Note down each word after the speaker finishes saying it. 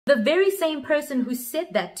The very same person who said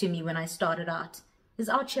that to me when I started out is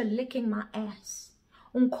out here licking my ass.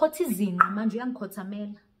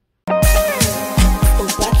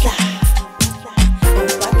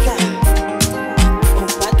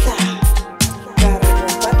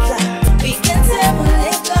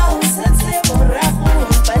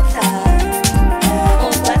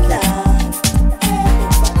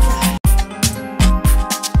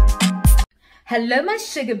 Hello my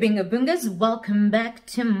sugar binga bungas, welcome back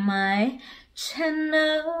to my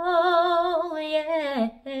channel.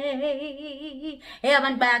 Yay.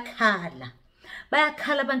 Abantu bayakhala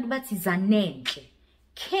abantu bathi Zanenhle,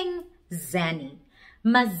 King Zani,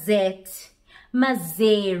 Mazet,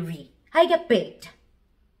 Mazeri. Hayi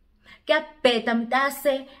kuyabheda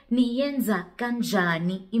mtase niyenza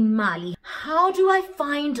kanjani imali. How do I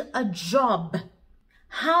find a job?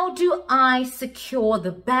 How do I secure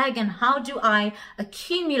the bag and how do I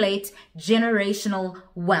accumulate generational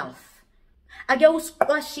wealth? And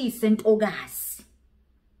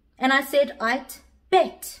I said, I'd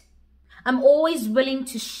bet. I'm always willing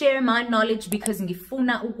to share my knowledge because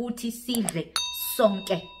ngifuna ukuthi sidle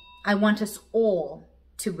sonke. I want us all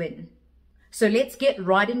to win. So let's get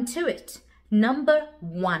right into it. Number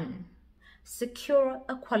 1, secure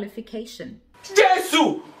a qualification.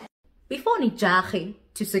 Jesus! Before nijahe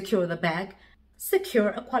to secure the bag, secure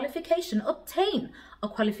a qualification, obtain a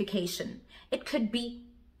qualification. It could be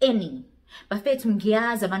any.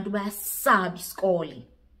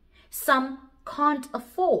 Some can't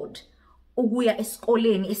afford ukuya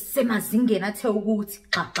esikoleni esemazingeni athe ukuthi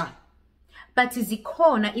xaxa. But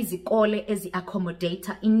zikhona izikole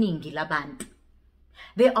ezi-accommodator iningi labantu.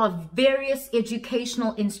 There are various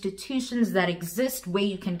educational institutions that exist where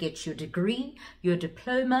you can get your degree, your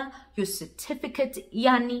diploma, your certificate,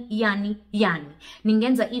 yani.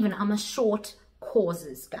 Ningenza even short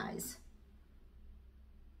courses, guys.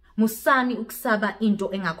 Musani uksaba into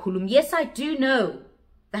engakhulumi. Yes, I do know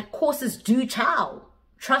that courses do chow.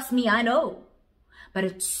 Trust me, I know. But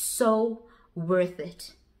it's so worth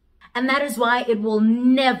it. And that is why it will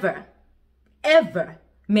never, ever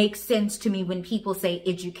makes sense to me when people say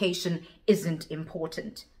education isn't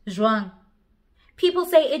important. Zhuang. People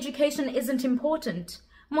say education isn't important.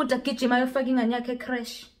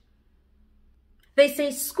 They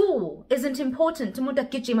say school isn't important.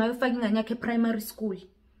 Primary school.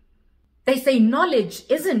 They say knowledge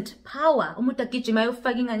isn't power.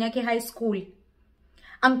 High school.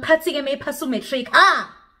 I'm metric.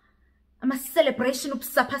 I'm a celebration of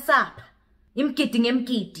sapasap.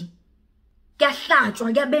 Imkiti.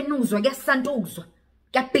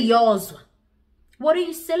 What are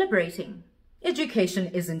you celebrating?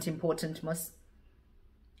 Education isn't important, Mus.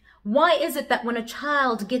 Why is it that when a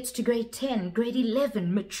child gets to grade 10, grade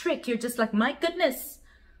 11, matric, you're just like, my goodness,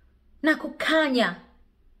 nakukanya.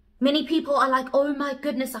 Many people are like, oh my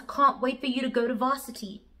goodness, I can't wait for you to go to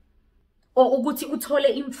varsity. Or ukuthi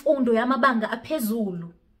uthole imfundo yamabanga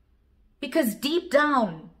aphezulu. Because deep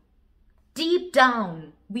down,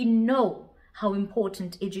 we know how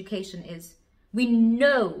important education is. We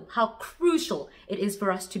know how crucial it is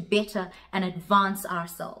for us to better and advance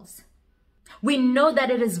ourselves. We know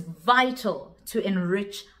that it is vital to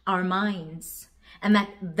enrich our minds and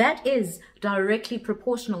that is directly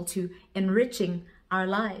proportional to enriching our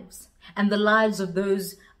lives and the lives of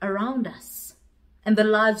those around us and the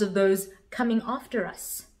lives of those coming after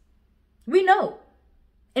us. We know.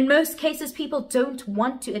 In most cases, people don't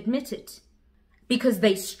want to admit it because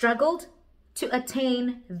they struggled to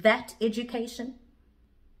attain that education,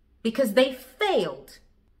 because they failed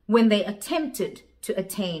when they attempted to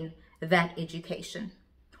attain that education,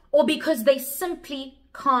 or because they simply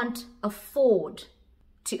can't afford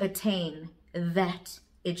to attain that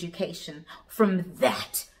education from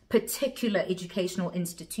that particular educational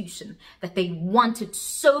institution that they wanted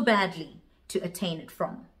so badly to attain it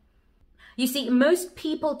from. You see, most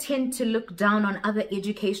people tend to look down on other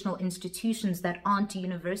educational institutions that aren't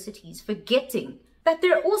universities, forgetting that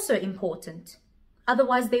they're also important.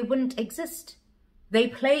 Otherwise, they wouldn't exist. They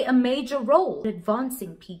play a major role in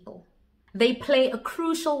advancing people. They play a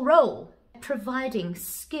crucial role in providing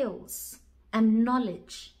skills and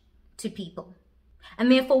knowledge to people. And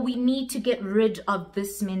therefore, we need to get rid of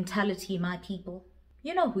this mentality, my people.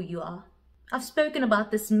 You know who you are. I've spoken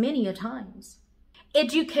about this many a times.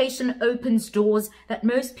 Education opens doors that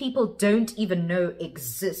most people don't even know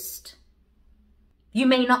exist. You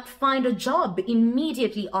may not find a job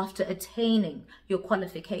immediately after attaining your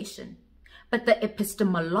qualification, but the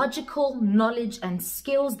epistemological knowledge and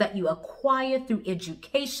skills that you acquire through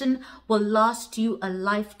education will last you a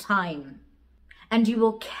lifetime, and you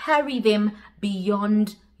will carry them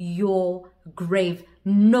beyond your grave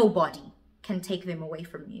nobody can take them away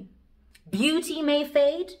from you. Beauty may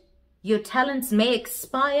fade, your talents may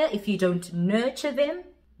expire if you don't nurture them,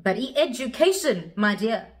 but education, my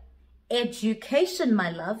dear, education, my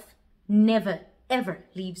love, never ever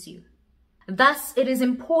leaves you. Thus, it is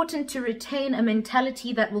important to retain a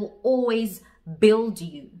mentality that will always build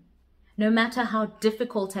you, no matter how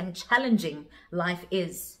difficult and challenging life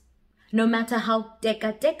is, no matter how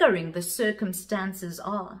deckering the circumstances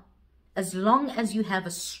are. As long as you have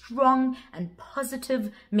a strong and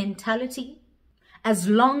positive mentality, as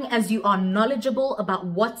long as you are knowledgeable about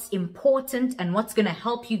what's important and what's going to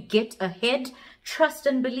help you get ahead, trust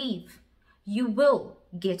and believe you will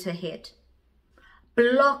get ahead.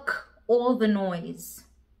 Block all the noise.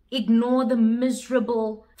 Ignore the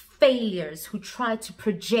miserable failures who try to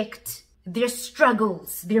project their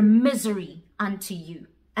struggles, their misery onto you,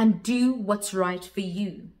 and do what's right for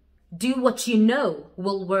you. Do what you know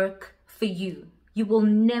will work for you. You will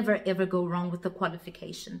never ever go wrong with the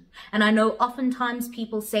qualification. And I know oftentimes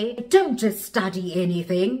people say, don't just study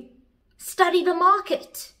anything. Study the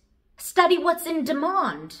market. Study what's in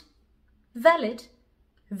demand. Valid.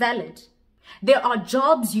 Valid. There are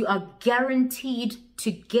jobs you are guaranteed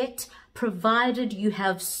to get provided you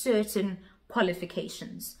have certain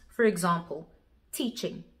qualifications. For example,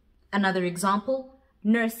 teaching. Another example,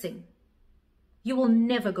 nursing. You will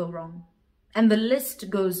never go wrong. And the list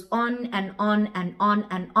goes on and on and on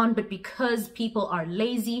and on. But because people are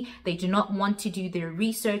lazy, they do not want to do their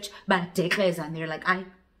research, and they're like,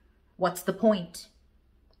 what's the point?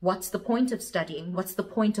 What's the point of studying? What's the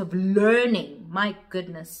point of learning? My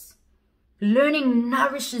goodness. Learning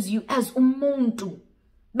nourishes you as umuntu.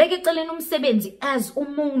 As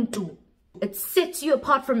umuntu. It sets you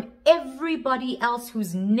apart from everybody else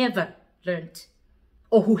who's never learned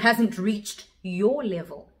or who hasn't reached your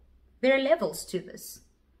level. There are levels to this.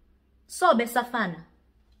 So besafana.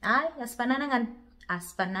 Asfanan.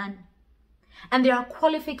 And there are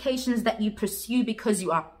qualifications that you pursue because you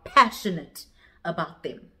are passionate about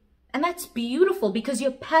them. And that's beautiful because your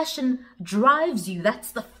passion drives you.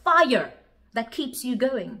 That's the fire that keeps you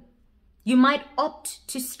going. You might opt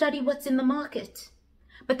to study what's in the market,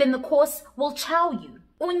 but then the course will chow you.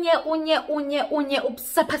 Unye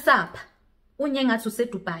upsapasap. Unye ngatuse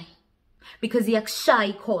Dubai. Because the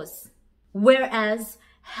shy course. Whereas,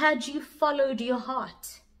 had you followed your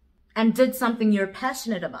heart and did something you're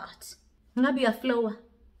passionate about,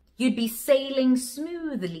 you'd be sailing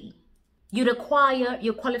smoothly. You'd acquire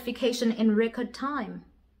your qualification in record time.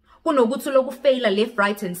 Left,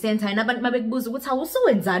 right, and center.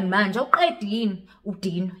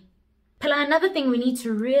 Another thing we need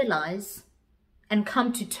to realize and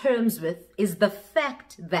come to terms with is the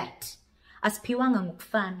fact that asiphiwanga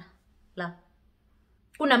ngokufana la.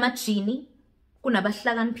 Kunamajini,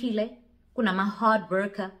 kunabahlakaniphile, kunama-hard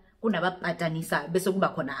worker, kunababhatanisayo, bese kuba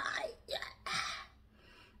khona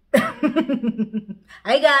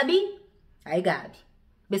hayi gabi,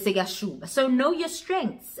 bese kuyashuba. So know your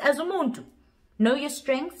strengths as umuntu. Know your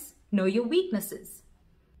strengths, know your weaknesses.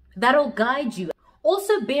 That'll guide you.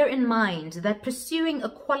 Also bear in mind that pursuing a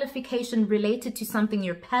qualification related to something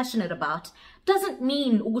you're passionate about doesn't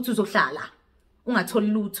mean ukuthi uzohlala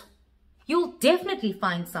ungatholi lutho. You'll definitely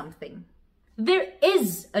find something. There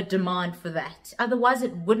is a demand for that, otherwise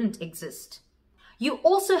it wouldn't exist. You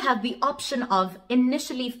also have the option of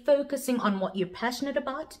initially focusing on what you're passionate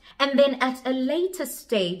about, and then at a later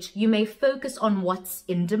stage, you may focus on what's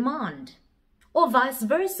in demand. Or vice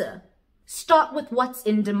versa. Start with what's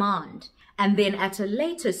in demand, and then at a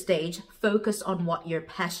later stage, focus on what you're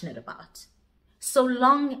passionate about. So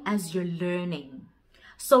long as you're learning,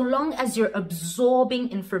 so long as you're absorbing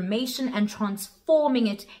information and transforming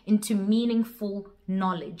it into meaningful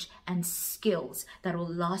knowledge and skills that will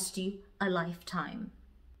last you a lifetime,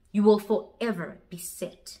 you will forever be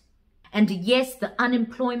set. And yes, the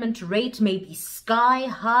unemployment rate may be sky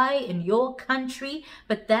high in your country,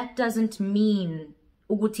 but that doesn't mean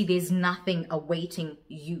Uguti there's nothing awaiting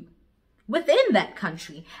you within that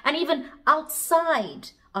country and even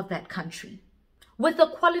outside of that country. With a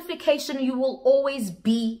qualification, you will always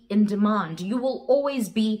be in demand. You will always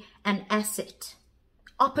be an asset.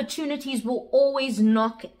 Opportunities will always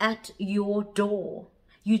knock at your door.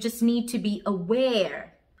 You just need to be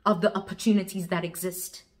aware of the opportunities that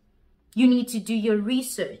exist. You need to do your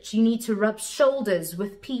research. You need to rub shoulders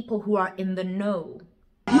with people who are in the know.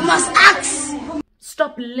 You must ask!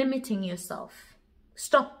 Stop limiting yourself.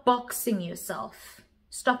 Stop boxing yourself.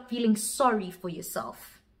 Stop feeling sorry for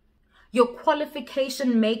yourself. Your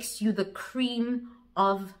qualification makes you the cream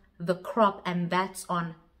of the crop, and that's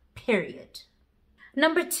on period.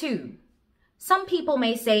 Number 2, Some people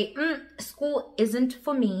may say, school isn't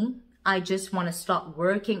for me. I just want to start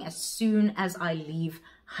working as soon as I leave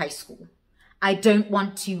high school. I don't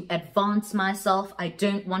want to advance myself. I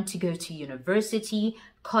don't want to go to university,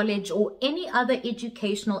 college, or any other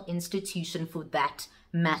educational institution for that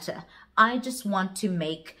matter. I just want to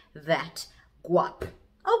make that guap.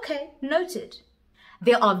 Okay, noted.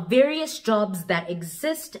 There are various jobs that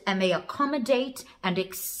exist and they accommodate and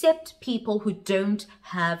accept people who don't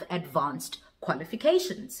have advanced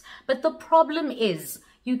qualifications. But the problem is,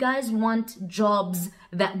 you guys want jobs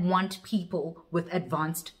that want people with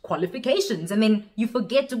advanced qualifications. And then you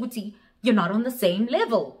forget to you're not on the same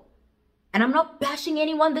level. And I'm not bashing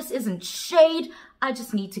anyone. This isn't shade. I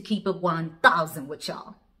just need to keep it 1,000 with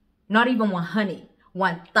y'all. Not even 100,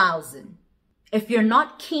 1,000. If you're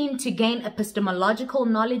not keen to gain epistemological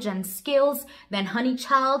knowledge and skills, then honey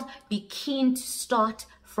child, be keen to start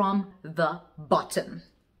from the bottom.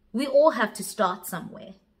 We all have to start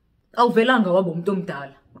somewhere. The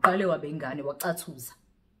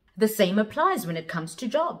same applies when it comes to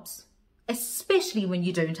jobs, especially when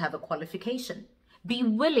you don't have a qualification. Be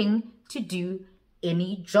willing to do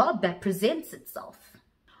any job that presents itself.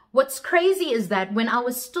 What's crazy is that when I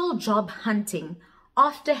was still job hunting,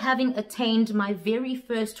 after having attained my very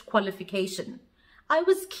first qualification, I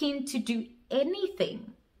was keen to do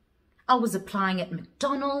anything. I was applying at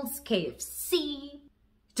McDonald's, KFC,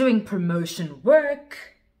 doing promotion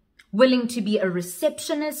work, willing to be a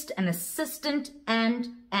receptionist, an assistant, and.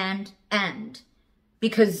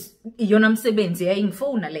 Because yona msebenzi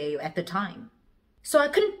yayingifuna leyo at the time. So I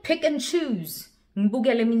couldn't pick and choose.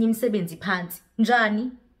 Ngibukele eminye imisebenzi phansi.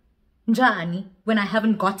 Njani when I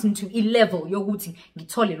haven't gotten to a level yokuthi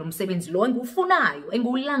ngithole lo msebenzi lo engiwufunayo,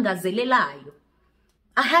 engiwulangazelelayo.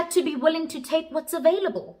 I had to be willing to take what's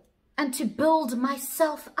available and to build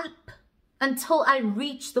myself up until I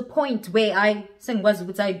reached the point where I sengikwazi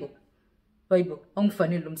ukuthi hayibo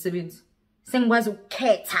angifanele lo msebenzi. Sengikwazi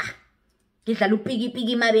ukukhetha. Ngidlala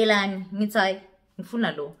upiki mabelani ngithi hayi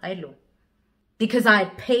ngifuna lo, hayi lo. Because I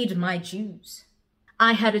had paid my dues.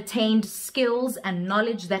 I had attained skills and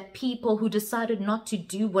knowledge that people who decided not to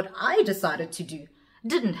do what I decided to do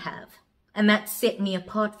didn't have. And that set me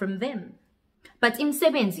apart from them. But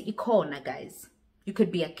imsebenzi ikhona, guys. You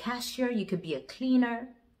could be a cashier, you could be a cleaner.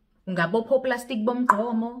 Ungabopho plastic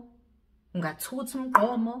bomgqomo, ungathutha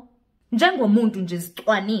umgqomo. Njengomuntu nje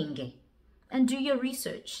zicwaninge. And do your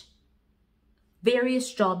research.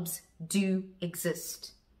 Various jobs do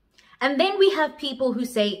exist. And then we have people who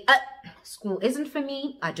say, school isn't for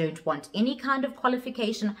me. I don't want any kind of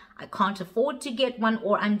qualification. I can't afford to get one,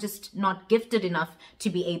 or I'm just not gifted enough to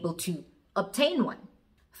be able to obtain one.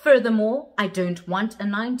 Furthermore, I don't want a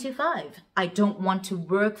 9-to-5. I don't want to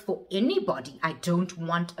work for anybody. I don't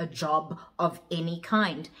want a job of any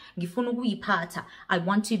kind. I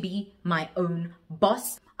want to be my own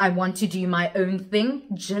boss. I want to do my own thing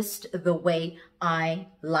just the way I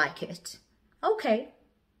like it. Okay,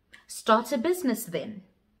 start a business then.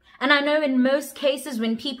 And I know in most cases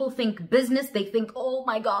when people think business, they think, oh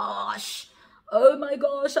my gosh,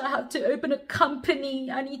 I have to open a company.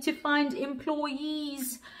 I need to find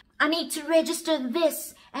employees. I need to register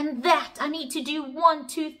this and that. I need to do 1,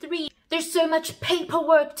 2, 3. There's so much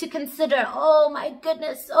paperwork to consider. Oh my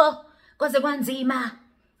goodness. Oh, kwaze kwanzima.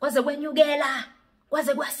 Kwaze kwenyukela.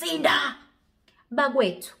 Kwaze kwasinda.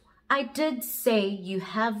 Bagwethu, I did say you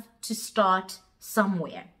have to start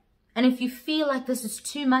somewhere. And if you feel like this is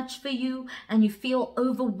too much for you and you feel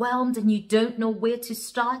overwhelmed and you don't know where to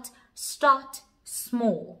start, start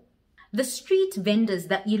small. The street vendors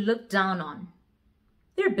that you look down on,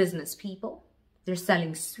 they're business people. They're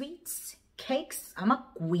selling sweets, cakes,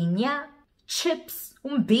 amagwinya, chips,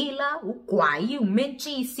 umbila, ugwayi,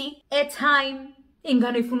 umentshisi, airtime.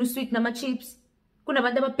 Ingane ifuna usweet nama chips.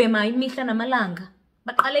 Kunabantu ababhema imihla namalanga.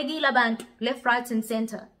 Baqalekile abantu, left, right and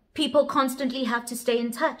center. People constantly have to stay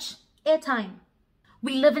in touch. Airtime.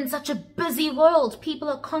 We live in such a busy world. People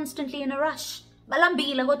are constantly in a rush.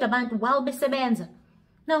 Balambila kodwa abantu while besebenza.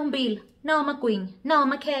 Na umbila, na amagwinya, na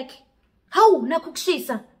amakhekhe. Hawu, nakho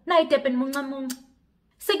kushisa, na idebhen muncamunca.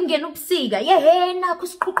 Sekungena ubusika, yehe nakho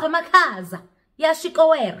siqhuqa amakhaza.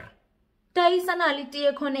 Yashikowera. Dayisa nali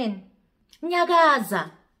itiye khoneni.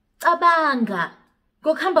 Nyakaza, cabanga.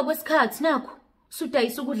 Ngokuhamba kwesikhathi nakho,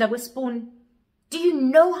 sudayisa ukudla kwespoon. Do you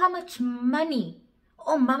know how much money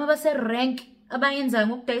omama base-rank abayenzayo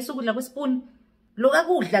ngokudayisa ukudla kwespoon? Loka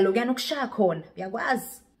kudla lokuyana okushaya khona,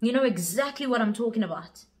 uyakwazi. You know exactly what I'm talking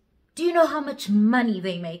about. Do you know how much money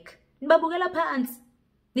they make? Nibabukela phansi.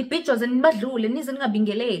 Nibhijoze nibadlule nize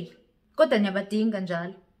ningabingeleli. Kodwa niyabadinga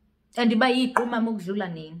njalo. And bayiqhuma ukudlula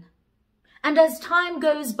nina. And as time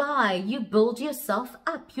goes by, you build yourself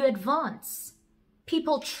up, you advance.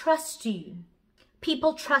 People trust you.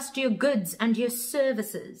 People trust your goods and your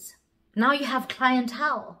services. Now you have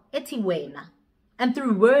clientele, etiwena. And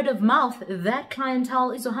through word of mouth, that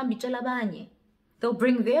clientele is ohambitshela abanye. They'll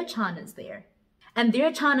bring their chanas there. And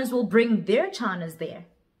their chanas will bring their chanas there.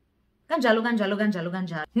 Kanjalo, kanjalo, kanjalo,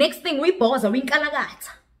 kanjalo. Next thing, we pause, we nkalakatha.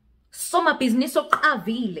 Soma business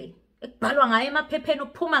oqavile. Ekubhalwa ngayo emaphepheni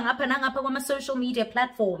uphuma ngapha nangapha kwama-social media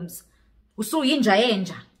platforms. Usuyinja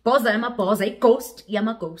yenja. Bhoza yamabhoza, i-ghost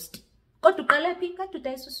yama-ghost. Kodwa uqalephi, kade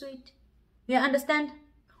udayisa usweet. You understand?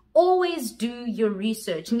 Always do your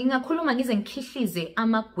research. Ngingakhuluma ngize ngikhihlize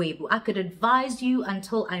amagwebu. I could advise you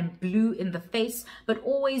until I'm blue in the face, but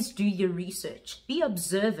always do your research. Be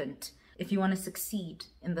observant if you want to succeed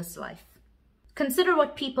in this life. Consider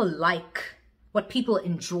what people like, what people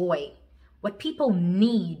enjoy, what people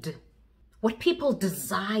need, what people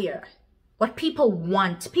desire, what people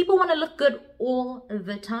want. People want to look good all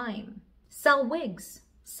the time. Sell wigs,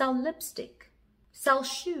 sell lipstick, sell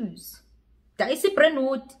shoes. Daisi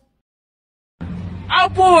Brentwood. Awu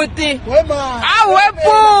puti. Awu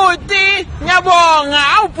puti. Ngiyabonga.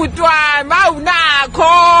 Awu puti wami. Awu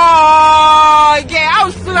nakho. Ke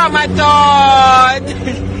awusuka madoda.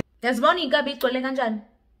 Yazibona inkabi igcwele kanjani?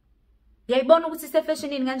 Yayibona ukuthi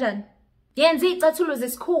isefashionini kanjani? Yenza izicathulo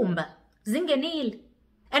zesikhumba zingenile.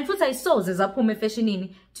 And futhi ayisoze zaphuma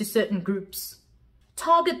efashionini to certain groups.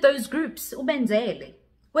 Target those groups, ubenzele.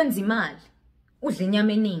 Wenza imali. Udle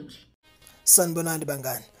inyama eningi. Sanibonani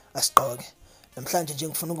bangani, asiqoke. Namhlanje nje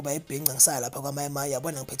ngifuna ukuba ibhinqa ngisala lapha kwaMama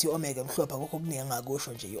yabona ngiphethe iomega emhlophe akukho okuningi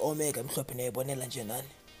ngakusho nje iomega emhlophe neyibonela nje nani.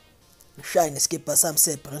 Ngishayine skipper sami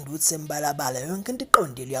seBrentwood sembalabala yonke into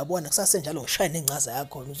iqondile uyabona kusase njalo ngishayine ingcaza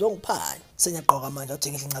yakho uzongiphanya. Sengiyaqoqa manje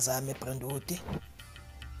uthi ngidla ingcaza yami eBrentwood.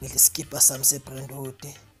 Ngidla skipper sami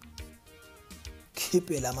seBrentwood.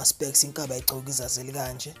 Khiphe lama specs inkaba ayigcoka izazeli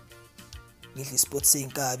kanje. Ngidla sports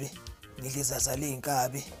inkabi. Ngidla izazali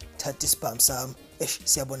inkabi. Thatha isibhamu sami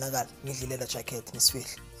siyabonakala ngidlilela jacket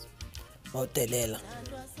ngisifihla mawudelela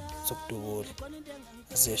sokudubula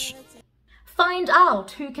azish. Find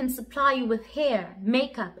out who can supply you with hair,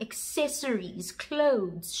 makeup, accessories,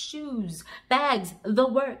 clothes, shoes, bags, the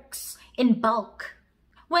works in bulk.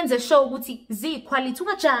 Wenze show ukuthi ziquality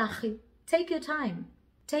ungajahi. Take your time.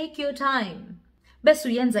 Take your time. Bese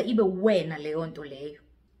uyenza ibe wena leyo nto leyo.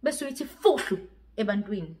 Bese uyithi fuhlu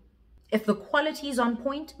ebantwini. If the quality is on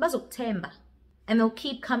point, bazokuthemba. And they'll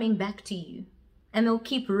keep coming back to you. And they'll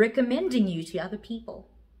keep recommending you to other people.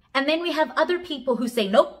 And then we have other people who say,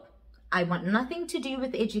 nope, I want nothing to do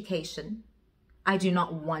with education. I do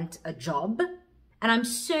not want a job. And I'm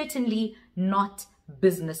certainly not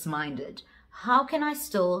business-minded. How can I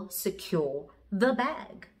still secure the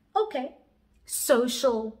bag? Okay.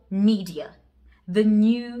 Social media. The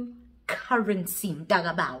new currency.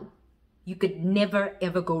 Dagabao. You could never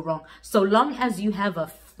ever go wrong. So long as you have a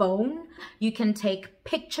phone, you can take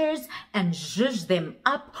pictures and zhuzh them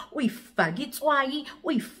up. Uyifake itswayi,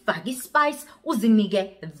 uyifake spice,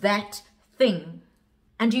 uzinike that thing.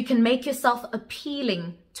 And you can make yourself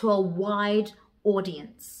appealing to a wide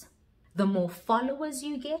audience. The more followers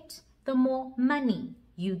you get, the more money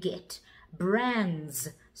you get. Brands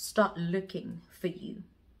start looking for you.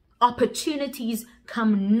 Opportunities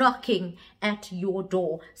come knocking at your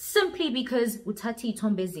door simply because utati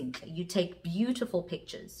ithombe ezinhle. You take beautiful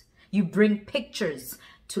pictures. You bring pictures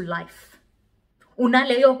to life.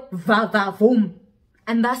 Unaleyo vavavum.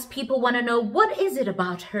 And thus people want to know, what is it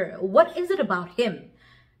about her? What is it about him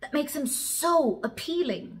that makes him so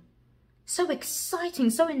appealing, so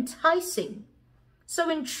exciting, so enticing,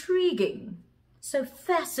 so intriguing, so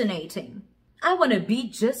fascinating? I want to be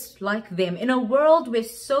just like them. In a world where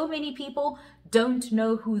so many people don't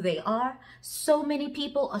know who they are, so many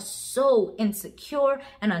people are so insecure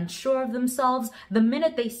and unsure of themselves, the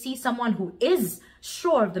minute they see someone who is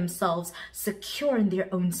sure of themselves, secure in their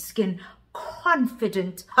own skin,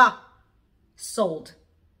 confident, sold.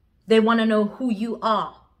 They want to know who you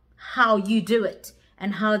are, how you do it,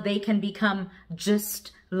 and how they can become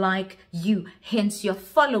just like you. Hence, your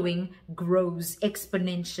following grows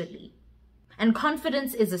exponentially. And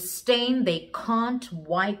confidence is a stain they can't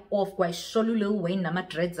wipe off.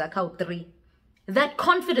 That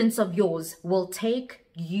confidence of yours will take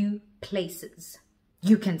you places.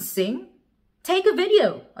 You can sing. Take a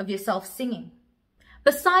video of yourself singing.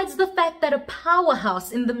 Besides the fact that a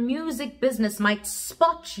powerhouse in the music business might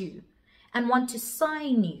spot you and want to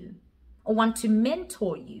sign you or want to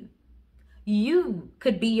mentor you, you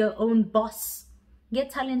could be your own boss.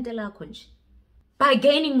 Get talent by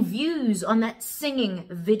gaining views on that singing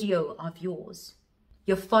video of yours.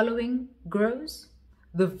 Your following grows,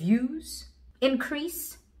 the views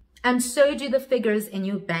increase, and so do the figures in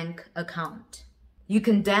your bank account. You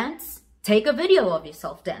can dance. Take a video of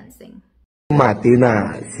yourself dancing.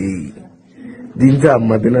 Matina, si. Dinja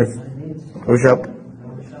Matina, Roshap,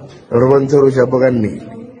 Ronto Roshapogan,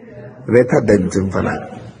 better than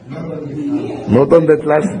Jumfana. Not on that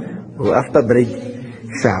last, after break,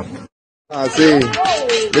 sharp. See,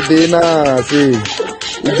 Medina, see,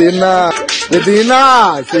 Medina,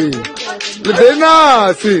 see,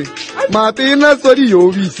 Medina, see, Martina, sorry,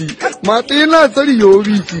 Yovici, Martina, sorry,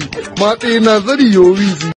 Yovici, Martina, sorry,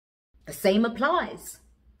 Yovici. The same applies.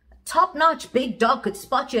 A top-notch big dog could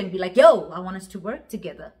spot you and be like, yo, I want us to work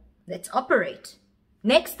together. Let's operate.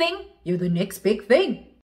 Next thing, you're the next big thing.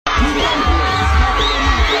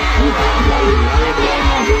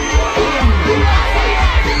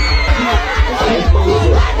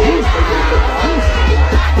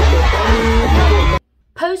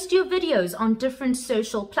 Post your videos on different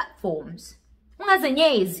social platforms.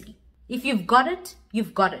 If you've got it,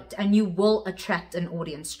 you've got it, and you will attract an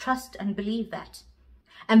audience. Trust and believe that.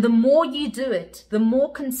 And the more you do it, the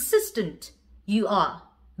more consistent you are,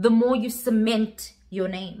 the more you cement your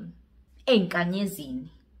name.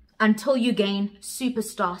 Until you gain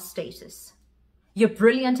superstar status. You're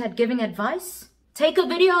brilliant at giving advice? Take a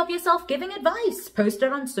video of yourself giving advice. Post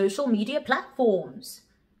it on social media platforms.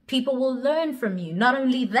 People will learn from you. Not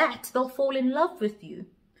only that, they'll fall in love with you.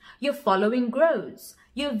 Your following grows.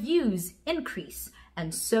 Your views increase.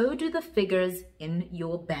 And so do the figures in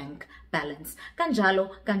your bank balance. Ganjalo,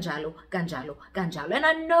 ganjalo, ganjalo, ganjalo. And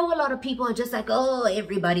I know a lot of people are just like, oh,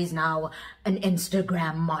 everybody's now an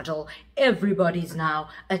Instagram model. Everybody's now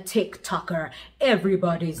a TikToker.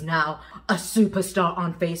 Everybody's now a superstar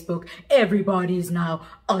on Facebook. Everybody's now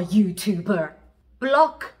a YouTuber.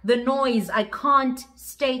 Block the noise. I can't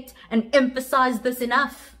state and emphasize this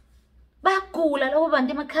enough.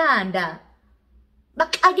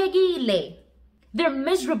 They're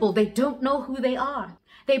miserable. They don't know who they are.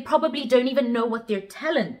 They probably don't even know what their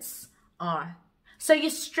talents are. So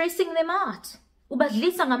you're stressing them out.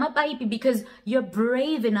 Because you're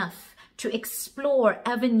brave enough to explore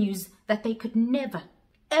avenues that they could never,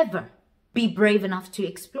 ever be brave enough to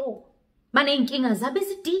explore.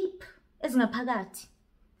 Deep.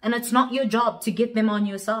 And it's not your job to get them on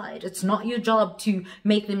your side. It's not your job to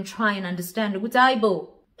make them try and understand.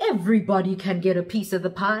 Everybody can get a piece of the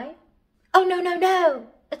pie. Oh, no, no, no.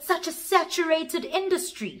 It's such a saturated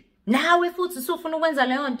industry. Now that's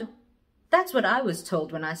what I was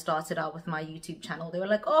told when I started out with my YouTube channel. They were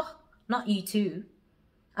like, oh, not you too.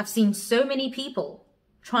 I've seen so many people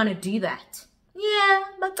trying to do that. Yeah,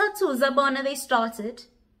 but they started,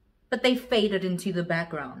 but they faded into the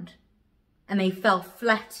background and they fell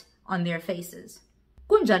flat on their faces.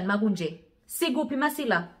 Kunjan magunje, sigupi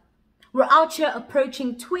masila. We're out here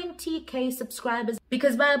approaching 20k subscribers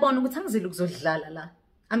because I'm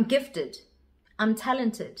gifted. I'm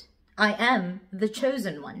talented. I am the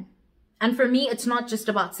chosen one. And for me, it's not just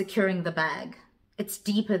about securing the bag. It's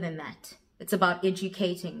deeper than that. It's about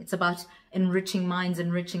educating. It's about enriching minds,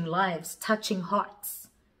 enriching lives, touching hearts,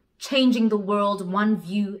 changing the world one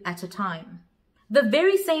view at a time. The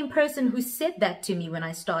very same person who said that to me when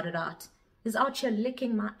I started out is out here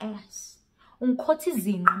licking my ass.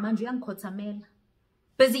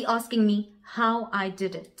 Busy asking me how I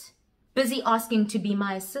did it. Busy asking to be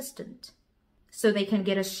my assistant so they can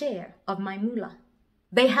get a share of my moolah.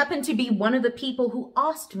 They happen to be one of the people who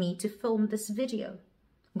asked me to film this video.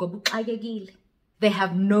 They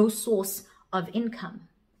have no source of income.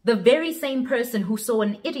 The very same person who saw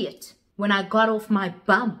an idiot when I got off my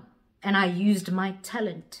bum and I used my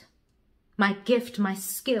talent, my gift, my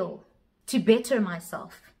skill to better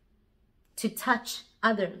myself, to touch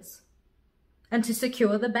others, and to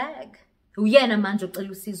secure the bag. Do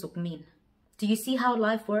you see how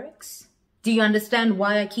life works? Do you understand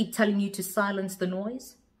why I keep telling you to silence the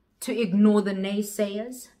noise? To ignore the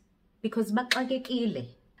naysayers? Because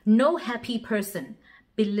no happy person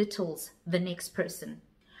belittles the next person.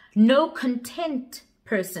 No content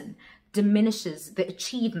person diminishes the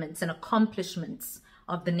achievements and accomplishments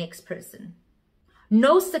of the next person.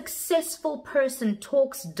 No successful person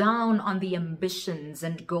talks down on the ambitions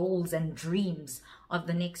and goals and dreams of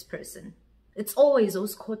the next person. It's always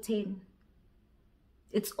oskoten.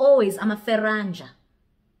 It's always I'm a feranja.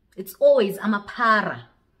 It's always I'm a para.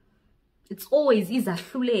 It's always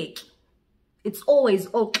izahluleki. It's always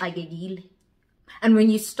okagegile. And when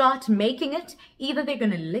you start making it, either they're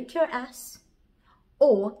going to lick your ass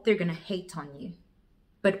or they're going to hate on you.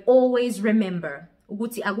 But always remember,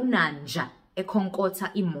 ukuthi akunanja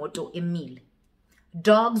ekhonkotha imoto emile.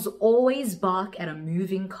 Dogs always bark at a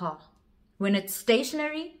moving car. When it's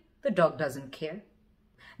stationary, the dog doesn't care.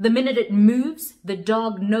 The minute it moves, the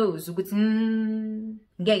dog knows what's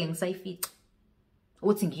getting safe.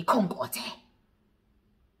 Hopefully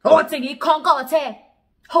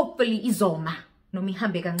izoma.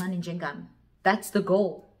 That's the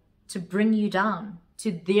goal, to bring you down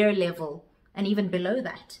to their level and even below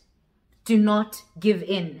that. Do not give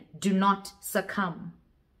in. Do not succumb.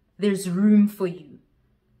 There's room for you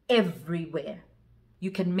everywhere.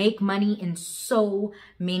 You can make money in so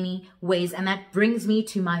many ways. And that brings me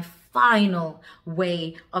to my final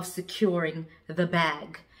way of securing the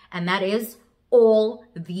bag. And that is all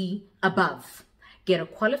the above. Get a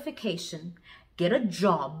qualification, get a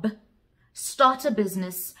job, start a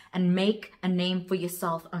business, and make a name for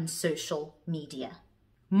yourself on social media.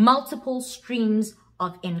 Multiple streams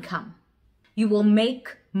of income. You will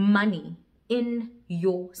make money in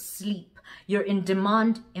your sleep. You're in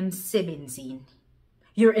demand emsebenzini.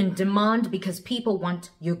 You're in demand because people want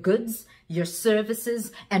your goods, your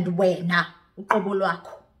services, and wena.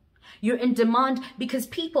 You're in demand because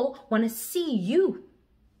people want to see you.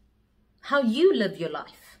 How you live your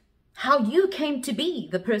life. How you came to be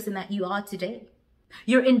the person that you are today.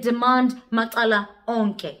 You're in demand macala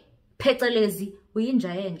onke. Petalezi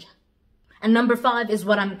uyinja. And number 5 is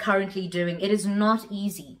what I'm currently doing. It is not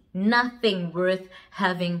easy. Nothing worth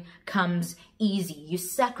having comes easy. You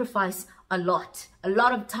sacrifice a lot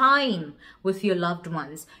of time with your loved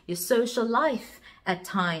ones, your social life at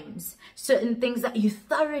times, certain things that you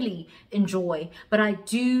thoroughly enjoy. But I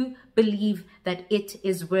do believe that it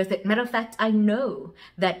is worth it. Matter of fact, I know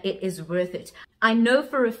that it is worth it. I know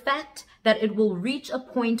for a fact that it will reach a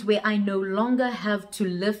point where I no longer have to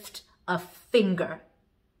lift a finger,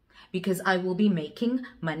 because I will be making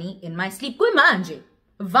money in my sleep. Manje,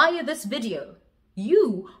 via this video,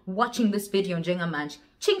 you watching this video njengamanje,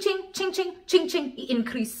 ching ching ching ching ching ching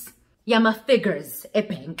increase yama figures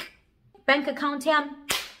bank account yam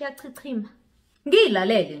yachichima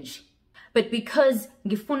ngilalele nje. But because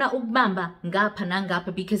ngifuna ukubamba ngapha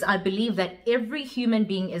nangapha, because I believe that every human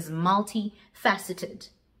being is multifaceted,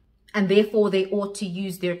 and therefore they ought to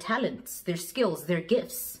use their talents, their skills, their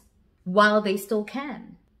gifts while they still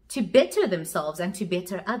can, to better themselves and to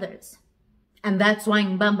better others. And that's why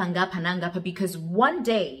ngibamba ngapha nangapha, because one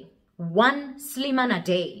day, one slimana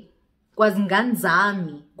day, kwazingane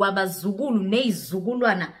zami, kwabazukulu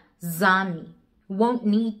nezizukulwana zami, won't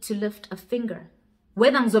need to lift a finger.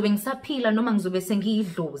 Whether ngizobe ngisaphila noma ngizobe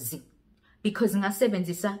sengiyidlozi, because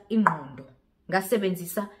ngasebenzisa ingqondo,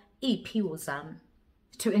 ngasebenzisa iphiwo zami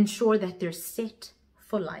to ensure that they're set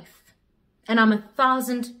for life. And I'm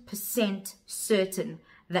 1000% certain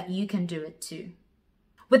that you can do it too.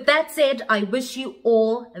 With that said, I wish you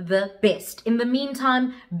all the best. In the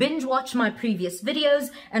meantime, binge watch my previous videos,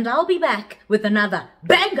 and I'll be back with another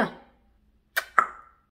banger